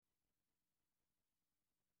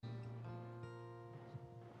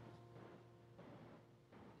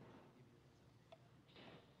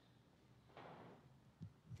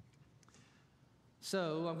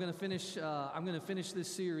So I'm going to finish. I'm going to finish this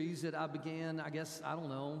series that I began. I guess I don't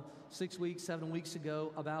know, 6 weeks, 7 weeks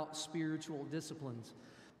ago about spiritual disciplines.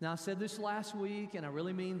 Now I said this last week, and I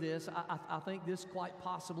really mean this. I think this quite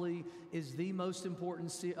possibly is the most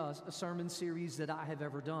important sermon series that I have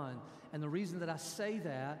ever done. And the reason that I say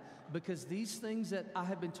that, because these things that I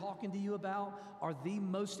have been talking to you about are the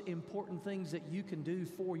most important things that you can do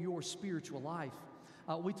for your spiritual life.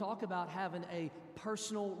 We talk about having a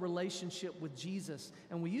personal relationship with Jesus,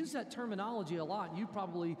 and we use that terminology a lot. You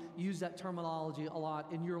probably use that terminology a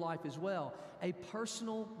lot in your life as well. A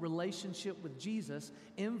personal relationship with Jesus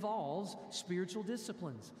involves spiritual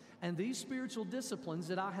disciplines, and these spiritual disciplines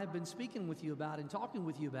that I have been speaking with you about and talking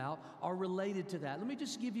with you about are related to that. Let me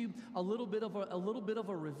just give you a little bit of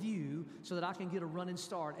a review so that I can get a running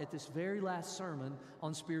start at this very last sermon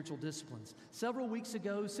on spiritual disciplines. Several weeks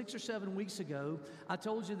ago, 6 or 7 weeks ago, I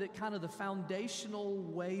told you that kind of the foundational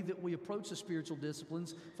way that we approach the spiritual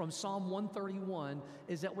disciplines from Psalm 131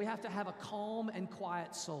 is that we have to have a calm and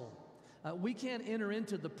quiet soul. We can't enter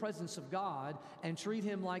into the presence of God and treat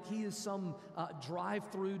Him like He is some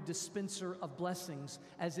drive-through dispenser of blessings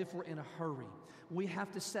as if we're in a hurry. We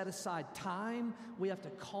have to set aside time. We have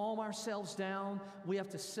to calm ourselves down. We have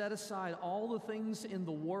to set aside all the things in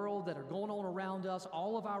the world that are going on around us,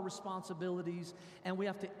 all of our responsibilities, and we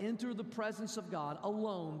have to enter the presence of God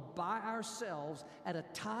alone by ourselves at a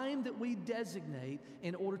time that we designate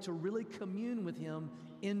in order to really commune with Him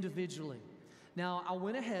individually. Now, I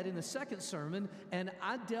went ahead in the second sermon and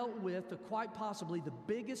I dealt with quite possibly the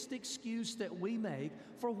biggest excuse that we make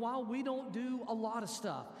for why we don't do a lot of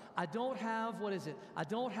stuff. I don't have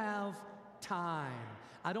time.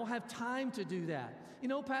 I don't have time to do that. You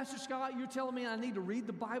know, Pastor Scott, you're telling me I need to read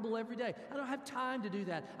the Bible every day. I don't have time to do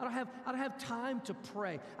that. I don't have time to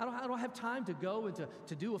pray. I don't have time to go and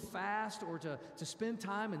to do a fast or to spend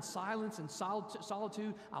time in silence and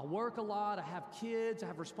solitude. I work a lot. I have kids. I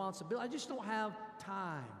have responsibility. I just don't have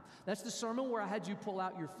time. That's the sermon where I had you pull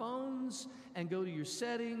out your phones and go to your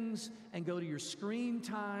settings and go to your screen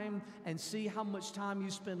time and see how much time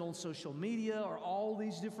you spend on social media or all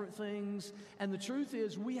these different things. And the truth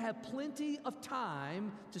is, we have plenty of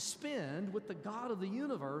time to spend with the God of the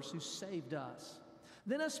universe who saved us.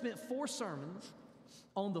 Then I spent 4 sermons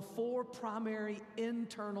on the 4 primary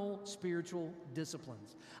internal spiritual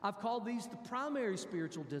disciplines. I've called these the primary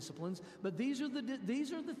spiritual disciplines, but these are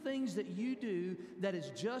the things that you do that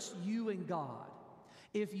is just you and God.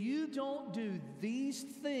 If you don't do these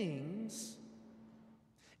things,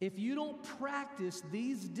 if you don't practice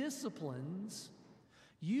these disciplines,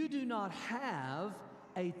 you do not have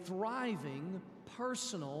a thriving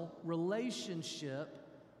personal relationship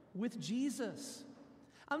with Jesus.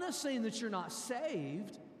 I'm not saying that you're not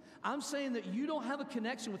saved. I'm saying that you don't have a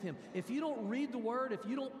connection with Him. If you don't read the Word, if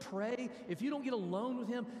you don't pray, if you don't get alone with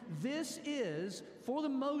Him, this is, for the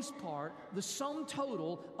most part, the sum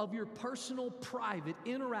total of your personal, private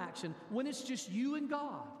interaction when it's just you and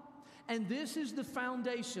God. And this is the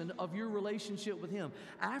foundation of your relationship with Him.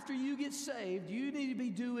 After you get saved, you need to be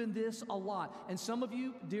doing this a lot. And some of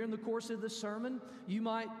you, during the course of this sermon, you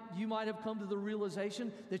might have come to the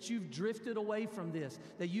realization that you've drifted away from this,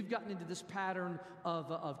 that you've gotten into this pattern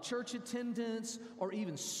of church attendance or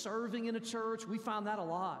even serving in a church. We find that a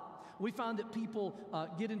lot. We find that people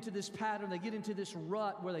get into this pattern, they get into this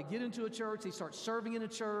rut where they get into a church, they start serving in a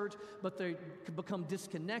church, but they become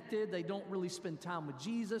disconnected. They don't really spend time with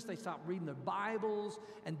Jesus. They stop reading their Bibles,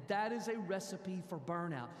 and that is a recipe for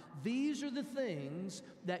burnout. These are the things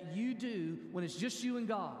that you do when it's just you and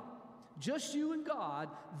God. Just you and God,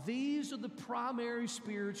 these are the primary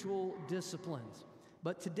spiritual disciplines.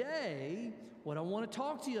 But today, what I want to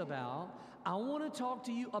talk to you about, I want to talk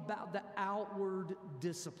to you about the outward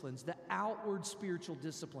disciplines, the outward spiritual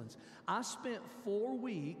disciplines. I spent 4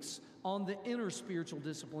 weeks on the inner spiritual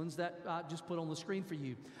disciplines that I just put on the screen for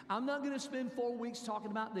you. I'm not going to spend 4 weeks talking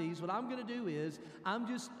about these. What I'm going to do is I'm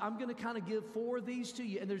going to kind of give 4 of these to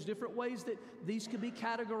you, and there's different ways that these could be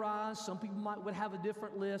categorized. Some people would have a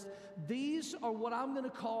different list. These are what I'm going to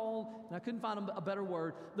call, and I couldn't find a better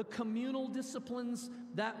word, the communal disciplines.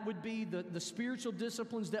 That would be the spiritual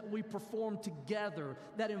disciplines that we perform together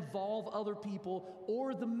that involve other people,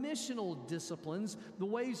 or the missional disciplines, the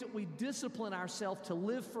ways that we discipline ourselves to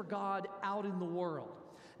live for God out in the world.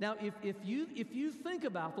 Now, if you think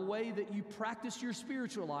about the way that you practice your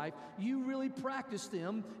spiritual life, you really practice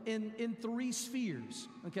them in 3 spheres,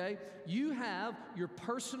 okay? You have your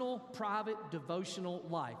personal, private, devotional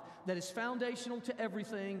life that is foundational to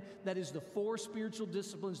everything. That is the 4 spiritual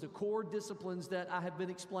disciplines, the core disciplines that I have been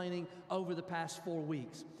explaining over the past 4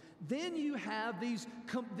 weeks. Then you have this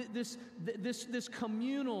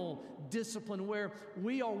communal discipline where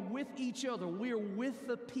we are with each other. We are with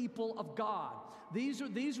the people of God. These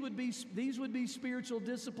would be spiritual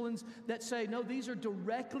disciplines that say, no, these are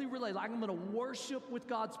directly related. Like, I'm going to worship with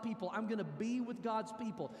God's people. I'm going to be with God's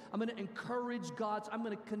people. I'm going to encourage I'm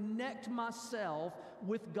going to connect myself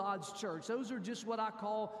with God's church. Those are just what I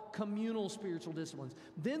call communal spiritual disciplines.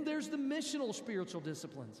 Then there's the missional spiritual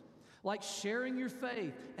disciplines, like sharing your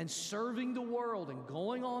faith and serving the world and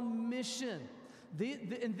going on mission.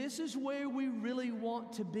 And this is where we really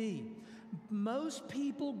want to be. Most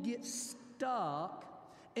people get stuck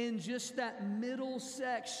in just that middle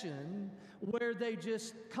section where they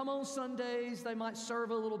just come on Sundays, they might serve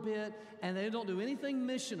a little bit, and they don't do anything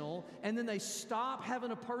missional, and then they stop having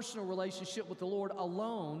a personal relationship with the Lord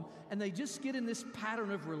alone, and they just get in this pattern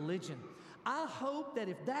of religion. I hope that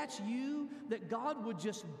if that's you, that God would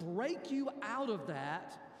just break you out of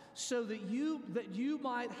that so that you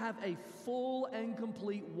might have a full and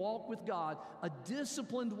complete walk with God, a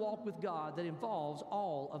disciplined walk with God that involves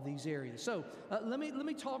all of these areas. So let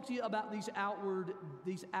me talk to you about these outward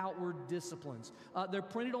disciplines. They're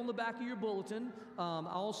printed on the back of your bulletin.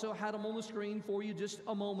 I also had them on the screen for you just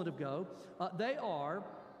a moment ago. They are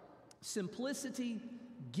simplicity,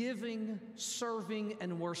 giving, serving,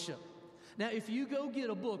 and worship. Now, if you go get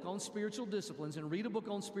a book on spiritual disciplines and read a book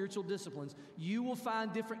on spiritual disciplines, you will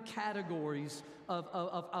find different categories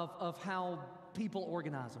of how people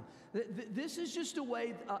organize them. This is just a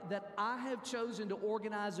way that I have chosen to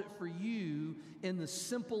organize it for you in the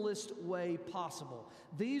simplest way possible.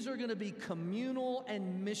 These are going to be communal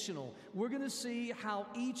and missional. We're going to see how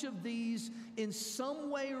each of these, in some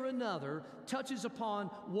way or another, touches upon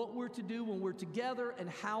what we're to do when we're together and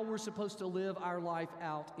how we're supposed to live our life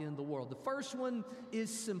out in the world. The first one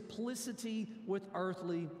is simplicity with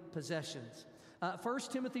earthly possessions. 1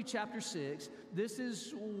 Timothy chapter 6, this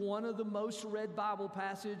is one of the most read Bible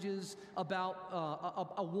passages about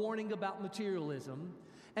a warning about materialism.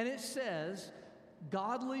 And it says,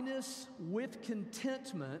 godliness with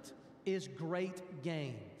contentment is great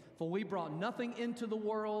gain. For we brought nothing into the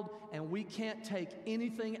world, and we can't take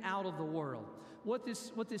anything out of the world. What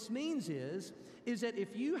this means is that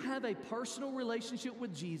if you have a personal relationship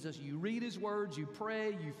with Jesus, you read His words, you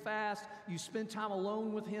pray, you fast, you spend time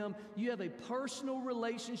alone with Him, you have a personal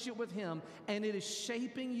relationship with Him, and it is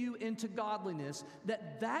shaping you into godliness,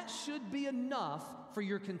 that should be enough for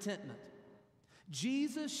your contentment.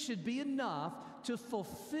 Jesus should be enough to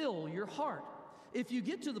fulfill your heart. If you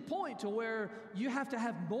get to the point to where you have to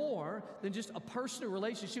have more than just a personal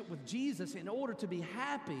relationship with Jesus in order to be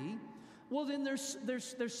happy, well, then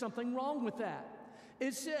there's something wrong with that.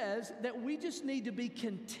 It says that we just need to be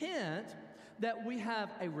content that we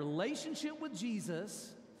have a relationship with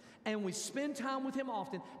Jesus and we spend time with Him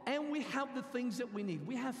often and we have the things that we need.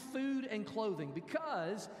 We have food and clothing,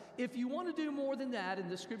 because if you want to do more than that, and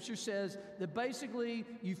the scripture says that basically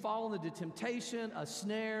you fall into temptation, a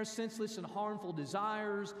snare, senseless and harmful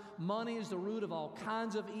desires. Money is the root of all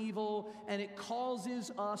kinds of evil, and it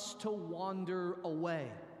causes us to wander away.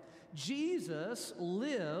 Jesus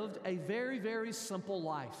lived a very, very simple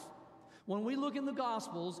life. When we look in the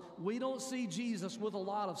Gospels, we don't see Jesus with a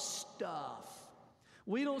lot of stuff.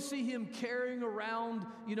 We don't see Him carrying around,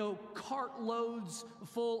 cartloads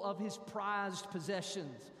full of His prized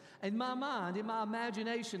possessions. In my mind, in my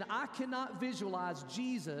imagination, I cannot visualize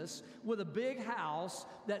Jesus with a big house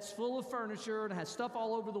that's full of furniture and has stuff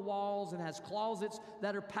all over the walls and has closets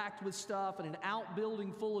that are packed with stuff and an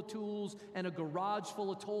outbuilding full of tools and a garage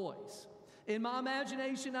full of toys. In my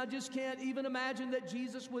imagination, I just can't even imagine that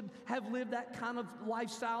Jesus would have lived that kind of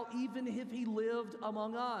lifestyle, even if He lived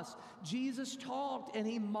among us. Jesus talked and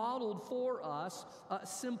He modeled for us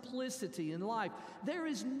simplicity in life. There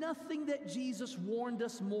is nothing that Jesus warned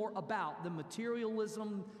us more about than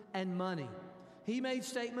materialism and money. He made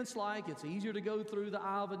statements like, it's easier to go through the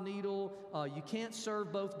eye of a needle, you can't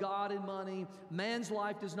serve both God and money, man's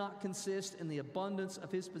life does not consist in the abundance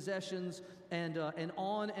of his possessions, and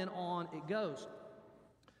on it goes.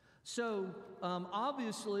 So,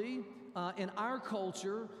 obviously, in our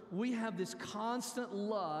culture, we have this constant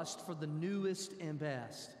lust for the newest and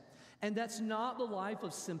best. And that's not the life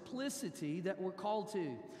of simplicity that we're called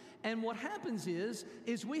to. And what happens is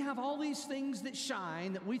we have all these things that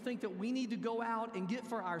shine that we think that we need to go out and get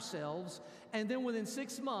for ourselves, and then within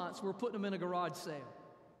 6 months we're putting them in a garage sale.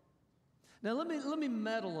 Now let me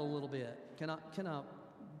meddle a little bit. Can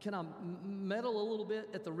I meddle a little bit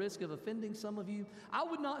at the risk of offending some of you? I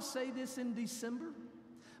would not say this in December,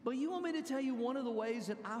 but you want me to tell you one of the ways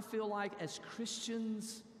that I feel like as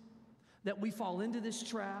Christians that we fall into this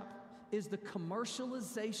trap is the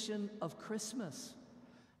commercialization of Christmas.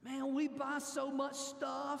 Man, we buy so much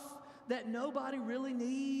stuff that nobody really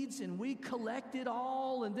needs, and we collect it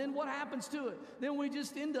all, and then what happens to it? Then we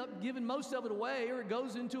just end up giving most of it away, or it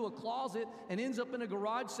goes into a closet and ends up in a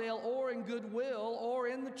garage sale or in Goodwill or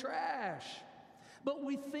in the trash. But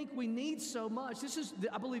we think we need so much.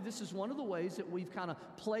 I believe this is one of the ways that we've kind of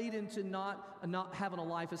played into not having a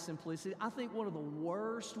life of simplicity. I think one of the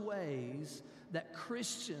worst ways that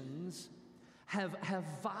Christians have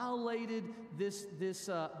violated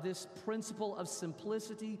this principle of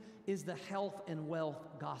simplicity is the health and wealth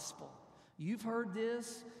gospel. You've heard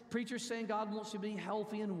this. Preachers saying God wants you to be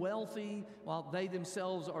healthy and wealthy, while they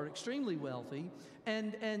themselves are extremely wealthy.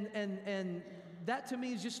 And that to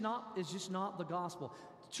me is just not the gospel.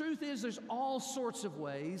 The truth is, there's all sorts of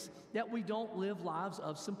ways that we don't live lives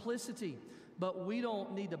of simplicity. But we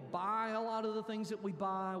don't need to buy a lot of the things that we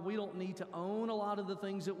buy. We don't need to own a lot of the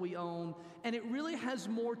things that we own. And it really has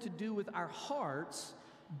more to do with our hearts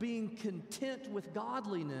being content with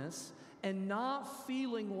godliness and not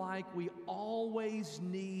feeling like we always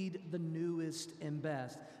need the newest and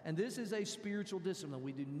best. And this is a spiritual discipline.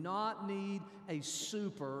 We do not need a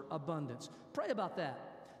super abundance. Pray about that.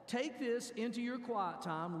 Take this into your quiet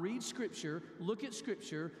time, read Scripture, look at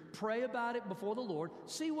Scripture, pray about it before the Lord,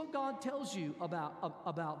 see what God tells you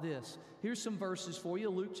about this. Here's some verses for you.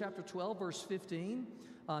 Luke chapter 12, verse 15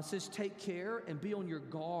 says, take care and be on your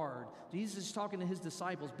guard. Jesus is talking to his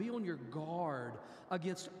disciples. Be on your guard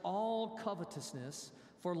against all covetousness,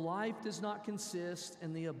 for life does not consist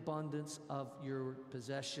in the abundance of your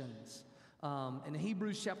possessions. In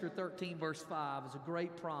Hebrews chapter 13, verse 5 is a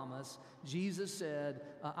great promise. Jesus said,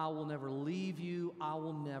 I will never leave you. I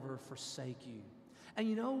will never forsake you. And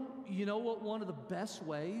you know what? One of the best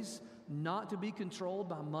ways not to be controlled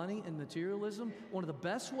by money and materialism, one of the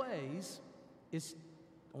best ways is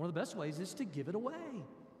to give it away.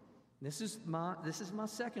 This is my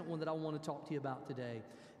second one that I want to talk to you about today.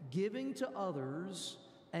 Giving to others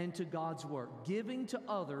and to God's work. Giving to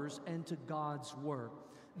others and to God's work.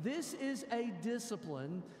 This is a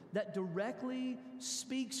discipline that directly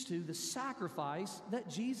speaks to the sacrifice that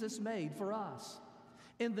Jesus made for us.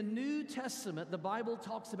 In the New Testament, the Bible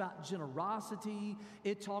talks about generosity.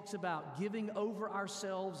 It talks about giving over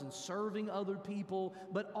ourselves and serving other people,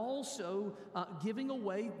 but also giving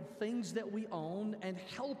away things that we own and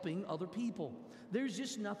helping other people. There's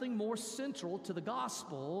just nothing more central to the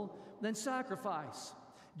gospel than sacrifice.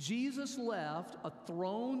 Jesus left a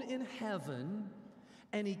throne in heaven,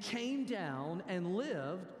 and he came down and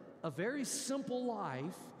lived a very simple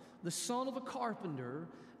life, the son of a carpenter,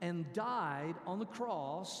 and died on the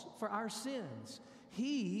cross for our sins.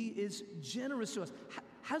 He is generous to us.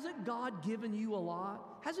 Hasn't God given you a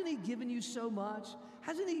lot? Hasn't he given you so much?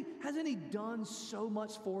 Hasn't he done so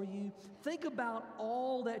much for you? Think about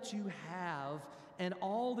all that you have and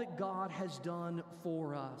all that God has done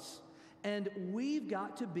for us. And we've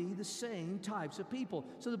got to be the same types of people.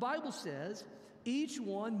 So the Bible says, each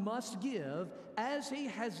one must give as he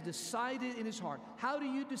has decided in his heart. How do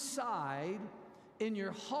you decide in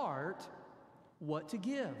your heart what to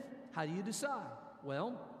give? How do you decide?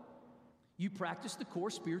 Well, you practice the core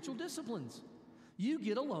spiritual disciplines. You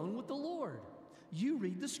get alone with the Lord. You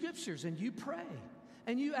read the Scriptures and you pray.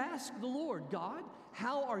 And you ask the Lord, God,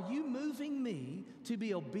 how are you moving me to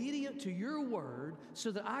be obedient to your word so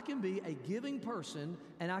that I can be a giving person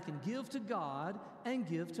and I can give to God and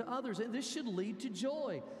give to others? And this should lead to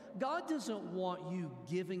joy. God doesn't want you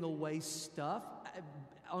giving away stuff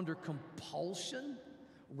under compulsion,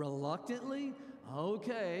 reluctantly.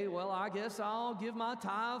 Okay, well, I guess I'll give my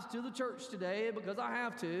tithes to the church today because I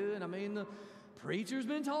have to. And I mean, the preacher's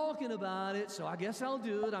been talking about it, so I guess I'll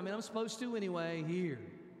do it. I mean, I'm supposed to anyway here.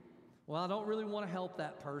 Well, I don't really want to help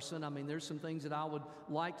that person. I mean, there's some things that I would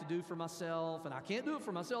like to do for myself, and I can't do it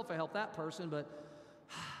for myself to help that person, but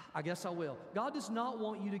I guess I will. God does not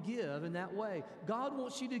want you to give in that way. God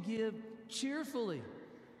wants you to give cheerfully.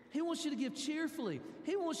 He wants you to give cheerfully.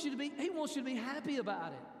 He wants you to be happy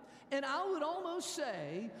about it. And I would almost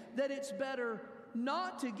say that it's better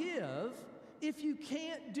not to give if you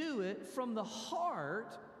can't do it from the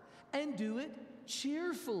heart and do it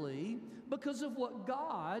cheerfully because of what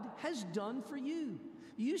God has done for you.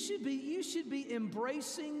 You should be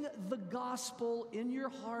embracing the gospel in your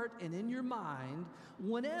heart and in your mind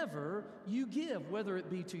whenever you give, whether it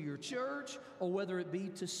be to your church or whether it be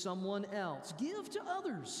to someone else. Give to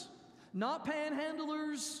others, not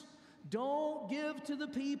panhandlers. Don't give to the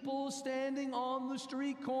people standing on the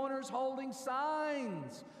street corners holding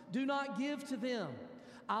signs. Do not give to them.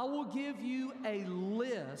 I will give you a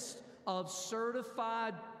list of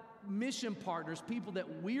certified mission partners, people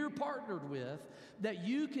that we're partnered with, that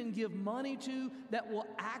you can give money to that will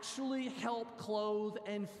actually help clothe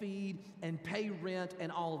and feed and pay rent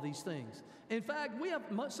and all of these things. In fact, we have,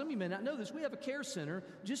 some of you may not know this, we have a care center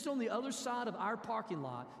just on the other side of our parking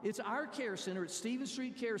lot. It's our care center. It's Stephen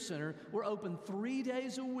Street Care Center. We're open 3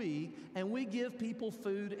 days a week, and we give people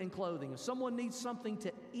food and clothing. If someone needs something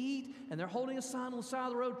to eat and they're holding a sign on the side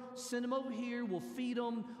of the road, send them over here. We'll feed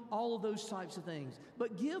them, all of those types of things.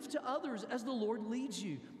 But give to others as the Lord leads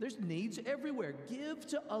you. There's needs everywhere. Give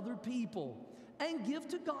to other people and give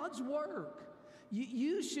to God's work.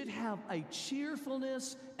 You should have a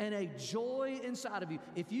cheerfulness and a joy inside of you.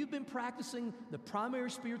 If you've been practicing the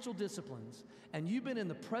primary spiritual disciplines and you've been in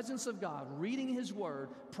the presence of God, reading His Word,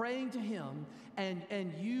 praying to Him,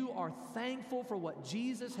 and you are thankful for what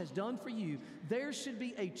Jesus has done for you, there should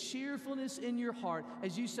be a cheerfulness in your heart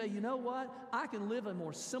as you say, you know what? I can live a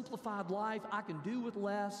more simplified life. I can do with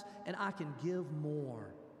less, and I can give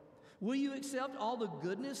more. Will you accept all the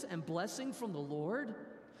goodness and blessing from the Lord,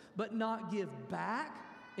 but not give back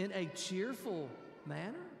in a cheerful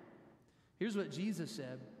manner? Here's what Jesus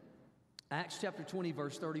said. Acts chapter 20,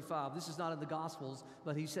 verse 35. This is not in the Gospels,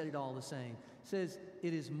 but He said it all the same. It says,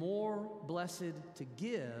 it is more blessed to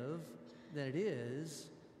give than it is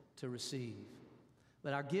to receive.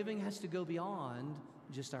 But our giving has to go beyond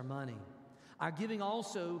just our money. Our giving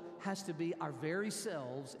also has to be our very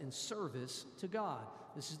selves in service to God.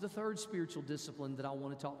 This is the third spiritual discipline that I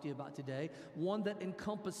want to talk to you about today, one that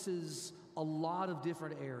encompasses a lot of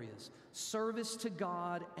different areas. Service to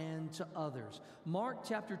God and to others. Mark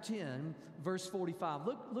chapter 10, verse 45.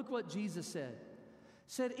 Look what Jesus said.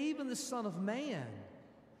 Said, even the Son of Man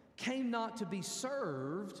came not to be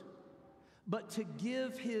served, but to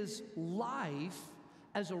give His life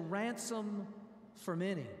as a ransom for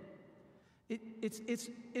many.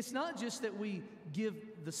 It's not just that we give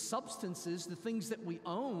the substances, the things that we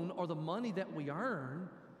own, or the money that we earn.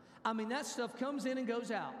 I mean, that stuff comes in and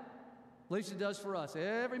goes out. At least it does for us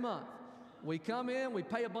every month. We come in, we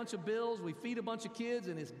pay a bunch of bills, we feed a bunch of kids,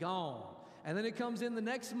 and it's gone. And then it comes in the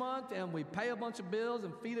next month, and we pay a bunch of bills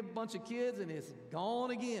and feed a bunch of kids, and it's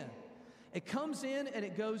gone again. It comes in and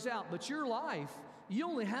it goes out. But your life, you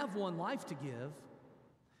only have one life to give.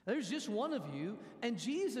 There's just one of you. And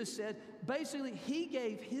Jesus said, basically, He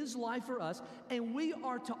gave His life for us, and we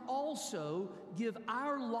are to also give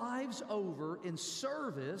our lives over in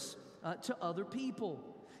service to other people.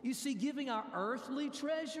 You see, giving our earthly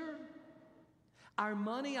treasure, our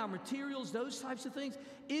money, our materials, those types of things,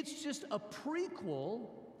 it's just a prequel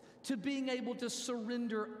to being able to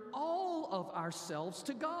surrender all of ourselves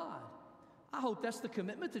to God. I hope that's the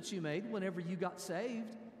commitment that you made whenever you got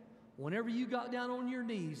saved. Whenever you got down on your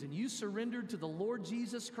knees and you surrendered to the Lord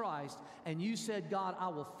Jesus Christ and you said, God, I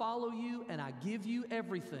will follow you and I give you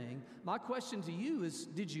everything. My question to you is,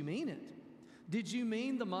 did you mean it? Did you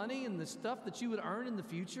mean the money and the stuff that you would earn in the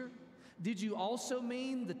future? Did you also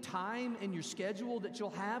mean the time in your schedule that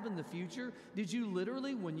you'll have in the future? Did you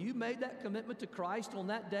literally, when you made that commitment to Christ on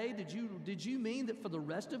that day, did you mean that for the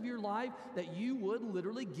rest of your life that you would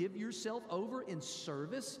literally give yourself over in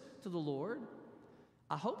service to the Lord?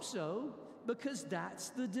 I hope so, because that's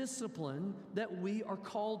the discipline that we are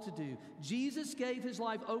called to do. Jesus gave His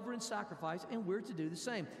life over in sacrifice, and we're to do the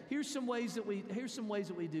same. Here's some ways that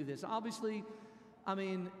we do this. Obviously, I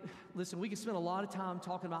mean, listen, we can spend a lot of time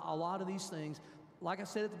talking about a lot of these things. Like I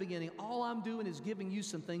said at the beginning, all I'm doing is giving you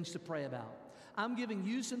some things to pray about. I'm giving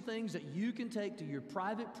you some things that you can take to your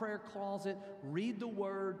private prayer closet, read the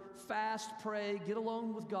Word, fast, pray, get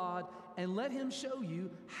alone with God, and let Him show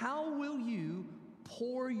you how will you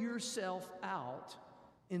pour yourself out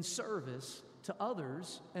in service to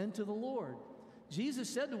others and to the Lord. Jesus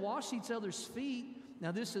said to wash each other's feet.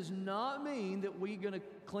 Now, this does not mean that we're going to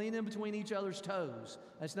clean in between each other's toes.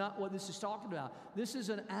 That's not what this is talking about. This is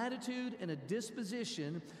an attitude and a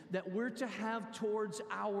disposition that we're to have towards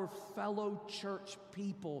our fellow church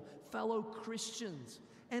people, fellow Christians.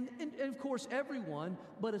 And of course, everyone,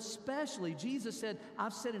 but especially, Jesus said,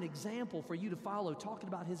 I've set an example for you to follow, talking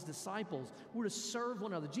about His disciples. We're to serve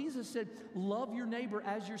one another. Jesus said, love your neighbor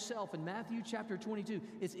as yourself in Matthew chapter 22.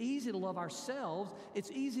 It's easy to love ourselves. It's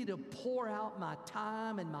easy to pour out my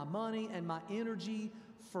time and my money and my energy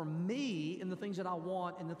for me and the things that I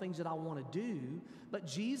want and the things that I want to do. But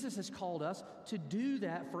Jesus has called us to do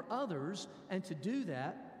that for others and to do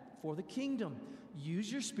that for the kingdom.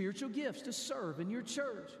 Use your spiritual gifts to serve in your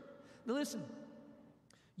church. Now listen,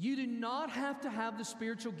 you do not have to have the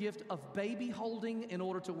spiritual gift of baby holding in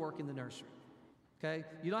order to work in the nursery. Okay?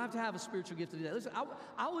 You don't have to have a spiritual gift to do that. Listen,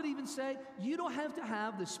 I would even say you don't have to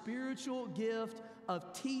have the spiritual gift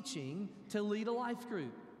of teaching to lead a life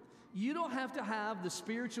group. You don't have to have the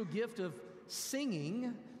spiritual gift of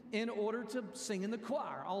singing in order to sing in the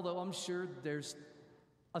choir, although I'm sure there's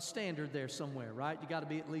a standard there somewhere, right? You got to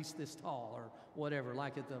be at least this tall or whatever,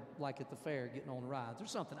 like at the fair, getting on rides or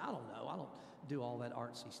something. I don't know. I don't do all that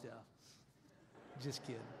artsy stuff. Just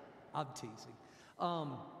kidding. I'm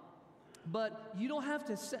teasing. But you don't have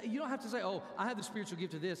to say, oh, I have the spiritual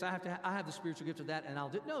gift of this. I have the spiritual gift of that, and I'll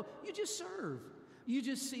do. No, you just serve. You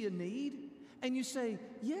just see a need, and you say,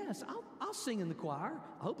 yes, I'll sing in the choir.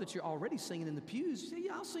 I hope that you're already singing in the pews. You say,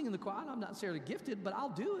 yeah, I'll sing in the choir. I'm not necessarily gifted, but I'll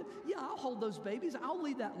do it. Yeah, I'll hold those babies. I'll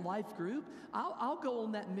lead that life group. I'll go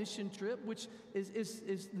on that mission trip, which is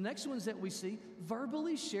the next ones that we see.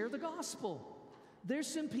 Verbally share the gospel. There's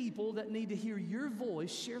some people that need to hear your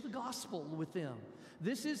voice. Share the gospel with them.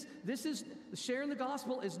 This is sharing the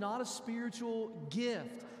gospel is not a spiritual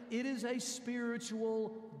gift. It is a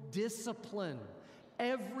spiritual discipline.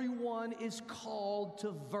 Everyone is called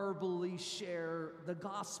to verbally share the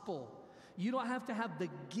gospel. You don't have to have the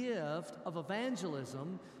gift of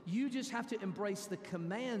evangelism. You just have to embrace the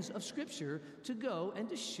commands of Scripture to go and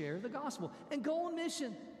to share the gospel and go on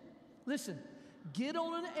mission. Listen, get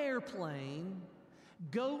on an airplane,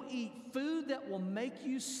 go eat food that will make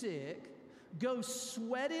you sick, go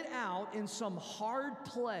sweat it out in some hard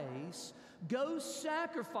place, go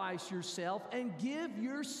sacrifice yourself and give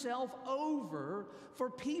yourself over for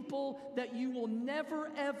people that you will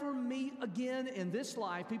never ever meet again in this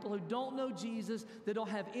life, people who don't know Jesus, that don't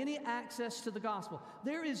have any access to the gospel.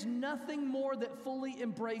 There is nothing more that fully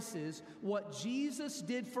embraces what Jesus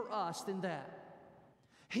did for us than that.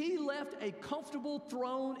 He left a comfortable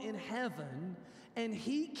throne in heaven and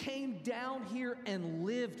he came down here and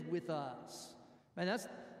lived with us. Man,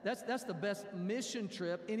 that's the best mission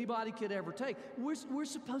trip anybody could ever take. We're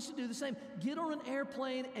supposed to do the same. Get on an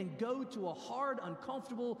airplane and go to a hard,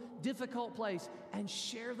 uncomfortable, difficult place and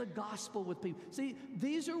share the gospel with people. See,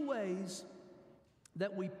 these are ways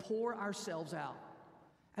that we pour ourselves out.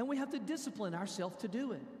 And we have to discipline ourselves to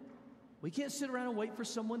do it. We can't sit around and wait for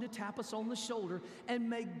someone to tap us on the shoulder. And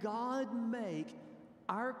may God make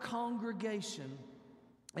our congregation,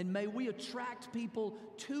 and may we attract people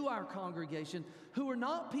to our congregation who are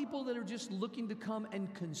not people that are just looking to come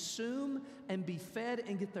and consume and be fed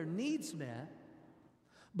and get their needs met,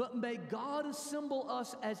 but may God assemble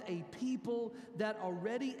us as a people that are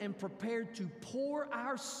ready and prepared to pour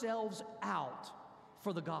ourselves out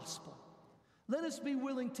for the gospel. Let us be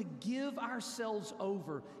willing to give ourselves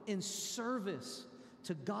over in service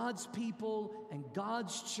to God's people and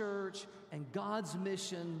God's church and God's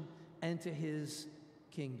mission and to His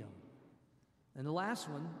kingdom. And the last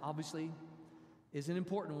one, obviously, is an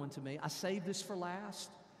important one to me. I saved this for last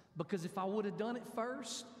because if I would have done it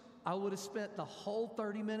first, I would have spent the whole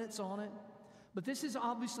 30 minutes on it. But this is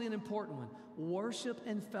obviously an important one. Worship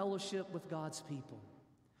and fellowship with God's people.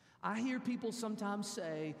 I hear people sometimes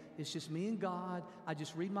say, it's just me and God. I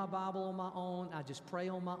just read my Bible on my own. I just pray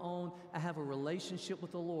on my own. I have a relationship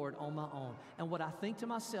with the Lord on my own. And what I think to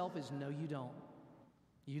myself is, no, you don't.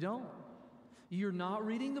 You don't. You're not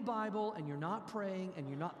reading the Bible, and you're not praying, and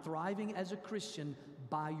you're not thriving as a Christian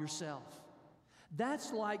by yourself.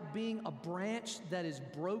 That's like being a branch that is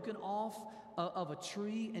broken off of a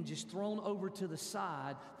tree and just thrown over to the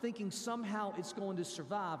side, thinking somehow it's going to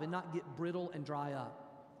survive and not get brittle and dry up.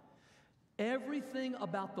 Everything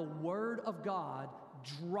about the Word of God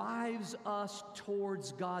drives us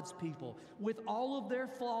towards God's people. With all of their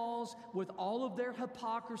flaws, with all of their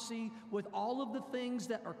hypocrisy, with all of the things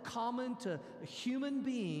that are common to human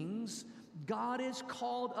beings, God has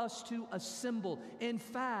called us to assemble. In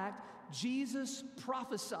fact, Jesus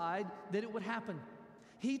prophesied that it would happen.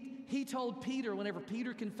 He told Peter, whenever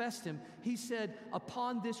Peter confessed him, he said,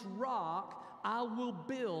 upon this rock I will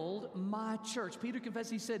build my church. Peter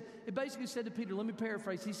confessed, it basically said to Peter, let me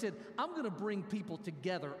paraphrase, he said, I'm going to bring people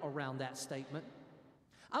together around that statement.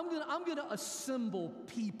 I'm going to assemble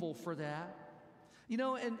people for that. You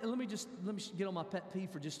know, and let me get on my pet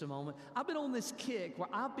peeve for just a moment. I've been on this kick where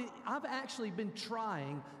I've actually been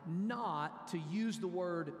trying not to use the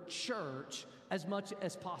word church as much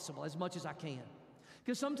as possible, as much as I can.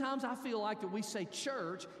 Because sometimes I feel like that we say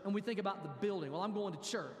church and we think about the building. Well, I'm going to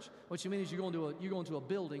church. What you mean is you're going to a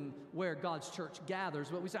building where God's church gathers.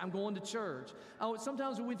 But we say, I'm going to church.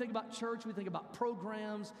 Sometimes when we think about church, we think about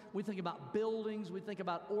programs, we think about buildings, we think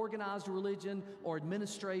about organized religion or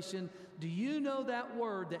administration. Do you know that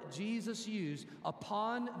word that Jesus used?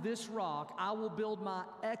 Upon this rock, I will build my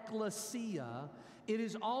ecclesia. It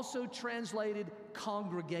is also translated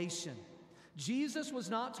congregation. Jesus was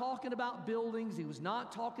not talking about buildings. He was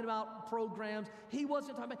not talking about programs. He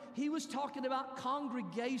was talking about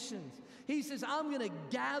congregations. He says, I'm going to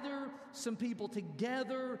gather some people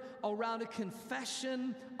together around a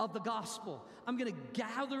confession of the gospel. I'm going to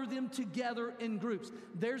gather them together in groups.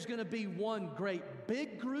 There's going to be one great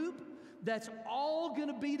big group that's all going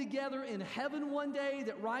to be together in heaven one day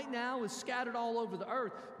that right now is scattered all over the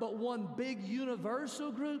earth, but one big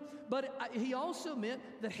universal group. But he also meant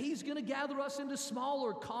that he's going to gather us into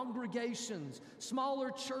smaller congregations,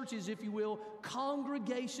 smaller churches, if you will,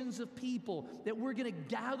 congregations of people that we're going to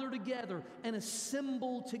gather together and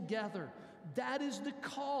assemble together. That is the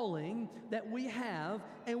calling that we have,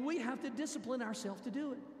 and we have to discipline ourselves to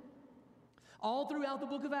do it. All throughout the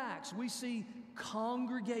book of Acts, we see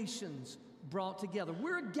congregations brought together.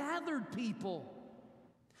 We're a gathered people.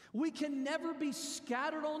 We can never be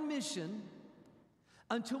scattered on mission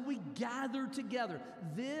until we gather together.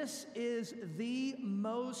 This is the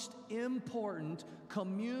most important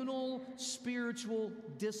communal spiritual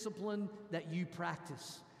discipline that you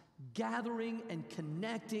practice. Gathering and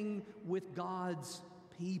connecting with God's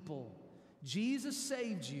people. Jesus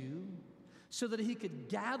saved you so that he could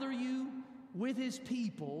gather you with his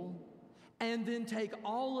people and then take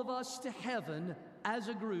all of us to heaven as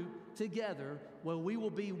a group together where we will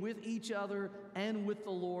be with each other and with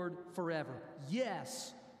the Lord forever.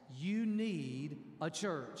 Yes, you need a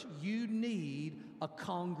church. You need a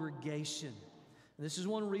congregation. And this is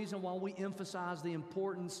one reason why we emphasize the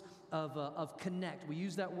importance of connect. We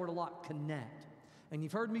use that word a lot, connect. And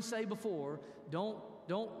you've heard me say before, don't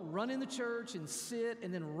run in the church and sit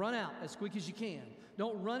and then run out as quick as you can.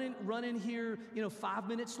 Don't run in here, 5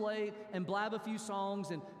 minutes late and blab a few songs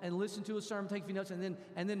and listen to a sermon, take a few notes, and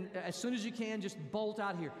then as soon as you can, just bolt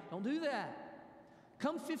out here. Don't do that.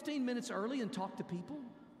 Come 15 minutes early and talk to people.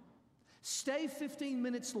 Stay 15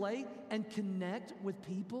 minutes late and connect with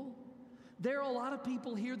people. There are a lot of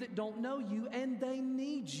people here that don't know you, and they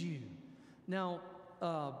need you. Now,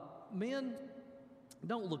 men,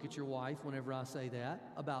 don't look at your wife whenever I say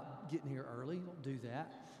that about getting here early. Don't do that.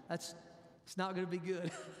 It's not going to be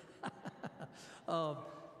good.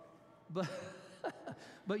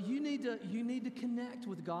 But you need to connect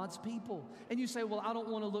with God's people. And you say, well, I don't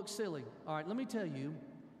want to look silly. All right, let me tell you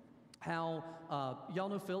how, y'all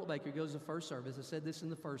know Philip Baker goes to first service. I said this in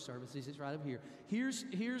the first service. He sits right up here.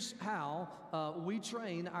 Here's how we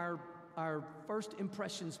train our first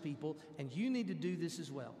impressions people, and you need to do this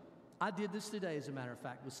as well. I did this today, as a matter of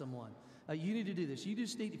fact, with someone. You need to do this. You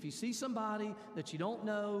just need, if you see somebody that you don't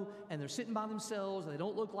know and they're sitting by themselves and they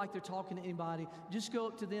don't look like they're talking to anybody, just go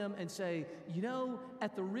up to them and say,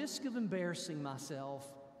 at the risk of embarrassing myself,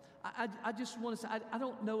 I just want to say, I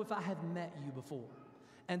don't know if I have met you before.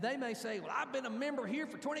 And they may say, well, I've been a member here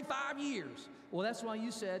for 25 years. Well, that's why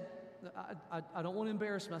you said, I don't want to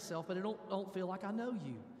embarrass myself, but I don't feel like I know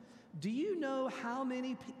you. Do you know how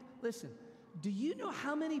many do you know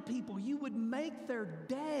how many people you would make their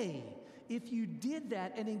day if you did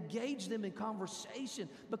that and engage them in conversation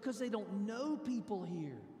because they don't know people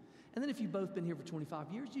here? And then if you've both been here for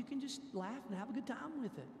 25 years, you can just laugh and have a good time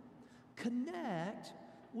with it. Connect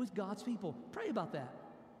with God's people. Pray about that.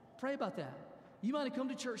 Pray about that. You might have come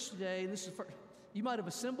to church today, and you might have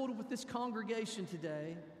assembled with this congregation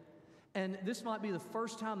today, and this might be the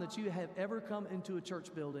first time that you have ever come into a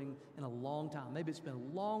church building in a long time. Maybe it's been a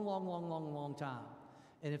long time.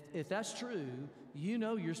 And if that's true,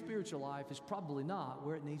 your spiritual life is probably not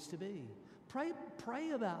where it needs to be. Pray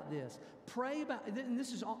about this. And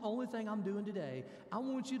this is the only thing I'm doing today. I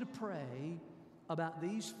want you to pray about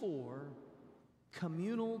these 4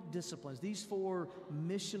 communal disciplines, these 4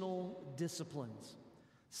 missional disciplines.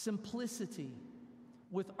 Simplicity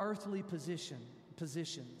with earthly possessions.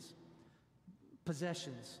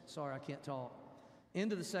 Sorry, I can't talk.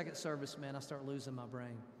 Into the second service, man, I start losing my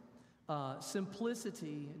brain.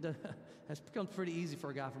 Simplicity has become pretty easy for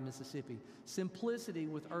a guy from Mississippi. Simplicity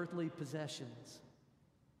with earthly possessions.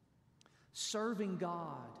 Serving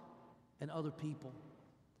God and other people.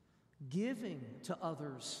 Giving to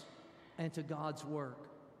others and to God's work.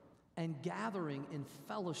 And gathering in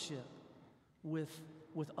fellowship with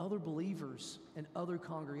other believers and other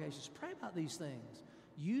congregations. Pray about these things.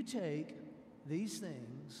 You take these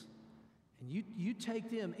things and you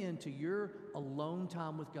take them into your alone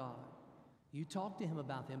time with God. You talk to him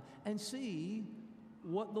about them and see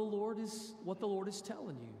what the Lord is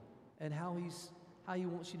telling you and how he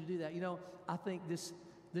wants you to do that. I think this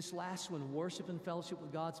last one, worship and fellowship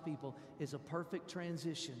with God's people, is a perfect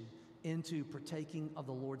transition into partaking of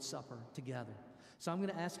the Lord's Supper together. So I'm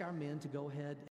going to ask our men to go ahead